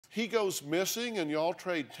He goes missing and y'all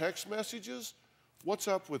trade text messages? What's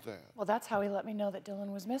up with that? Well, that's how he let me know that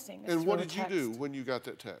Dylan was missing. And what did you do when you got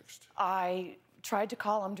that text? I tried to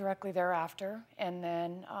call him directly thereafter, and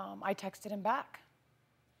then I texted him back.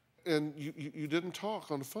 And you didn't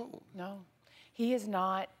talk on the phone? No. He is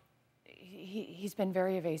not, he's been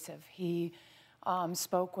very evasive. He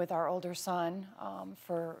spoke with our older son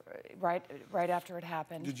for right after it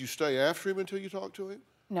happened. Did you stay after him until you talked to him?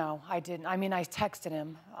 No, I didn't. I mean, I texted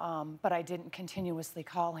him, but I didn't continuously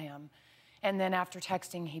call him. And then after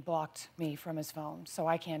texting, he blocked me from his phone, so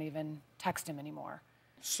I can't even text him anymore.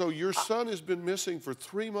 So your son has been missing for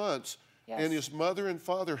 3 months, yes. And his mother and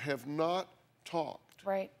father have not talked.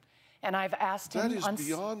 Right. And I've asked him... That is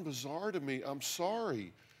beyond bizarre to me. I'm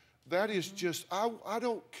sorry. That is just, I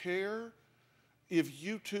don't care if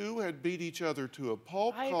you two had beat each other to a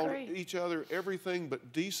pulp, called each other everything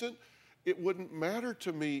but decent. It wouldn't matter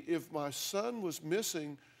to me if my son was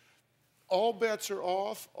missing. All bets are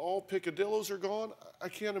off, all picadillos are gone. I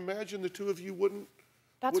can't imagine the two of you wouldn't.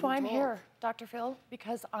 That's why I'm here, Dr. Phil,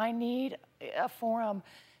 because I need a forum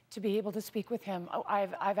to be able to speak with him.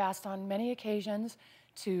 I've asked on many occasions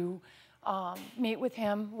to meet with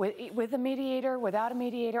him with a mediator, without a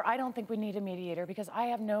mediator. I don't think we need a mediator because I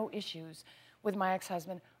have no issues with my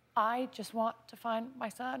ex-husband. I just want to find my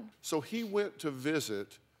son. So he went to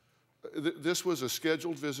visit. This was a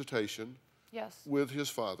scheduled visitation. Yes. With his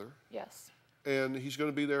father. Yes. And he's going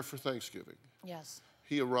to be there for Thanksgiving. Yes.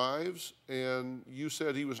 He arrives, and you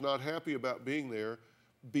said he was not happy about being there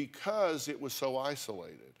because it was so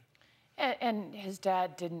isolated. And his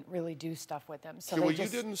dad didn't really do stuff with him. So okay, well, you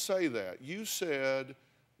didn't say that. You said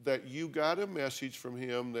that you got a message from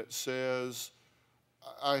him that says,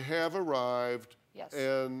 I have arrived, yes.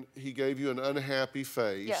 And he gave you an unhappy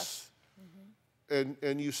face. Yes.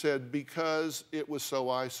 And you said because it was so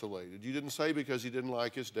isolated. You didn't say because he didn't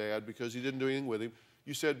like his dad, because he didn't do anything with him.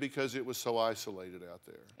 You said because it was so isolated out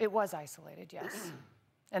there. It was isolated, yes.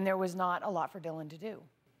 And there was not a lot for Dylan to do.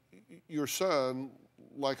 Your son,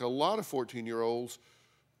 like a lot of 14-year-olds,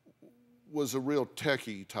 was a real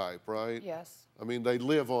techie type, right? Yes. I mean, they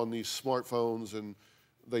live on these smartphones and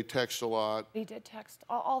they text a lot. He did text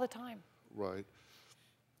all the time. Right.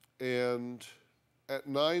 And at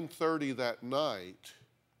 9:30 that night,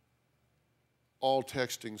 all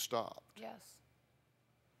texting stopped. Yes.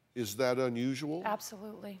 Is that unusual?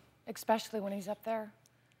 Absolutely, especially when he's up there.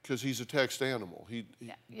 Because he's a text animal.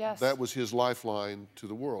 Yes. That was his lifeline to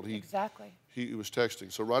the world. Exactly. He was texting.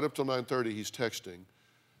 So right up till 9:30, he's texting,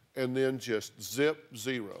 and then just zip,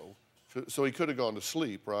 zero. So he could have gone to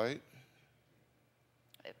sleep, right?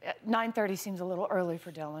 9:30 seems a little early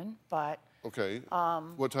for Dylan, but... Okay.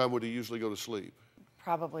 What time would he usually go to sleep?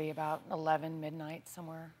 Probably about 11, midnight,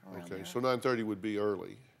 somewhere around there. Okay, so 9:30 would be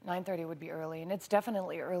early. 9:30 would be early, and it's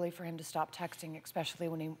definitely early for him to stop texting, especially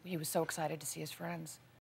when he was so excited to see his friends.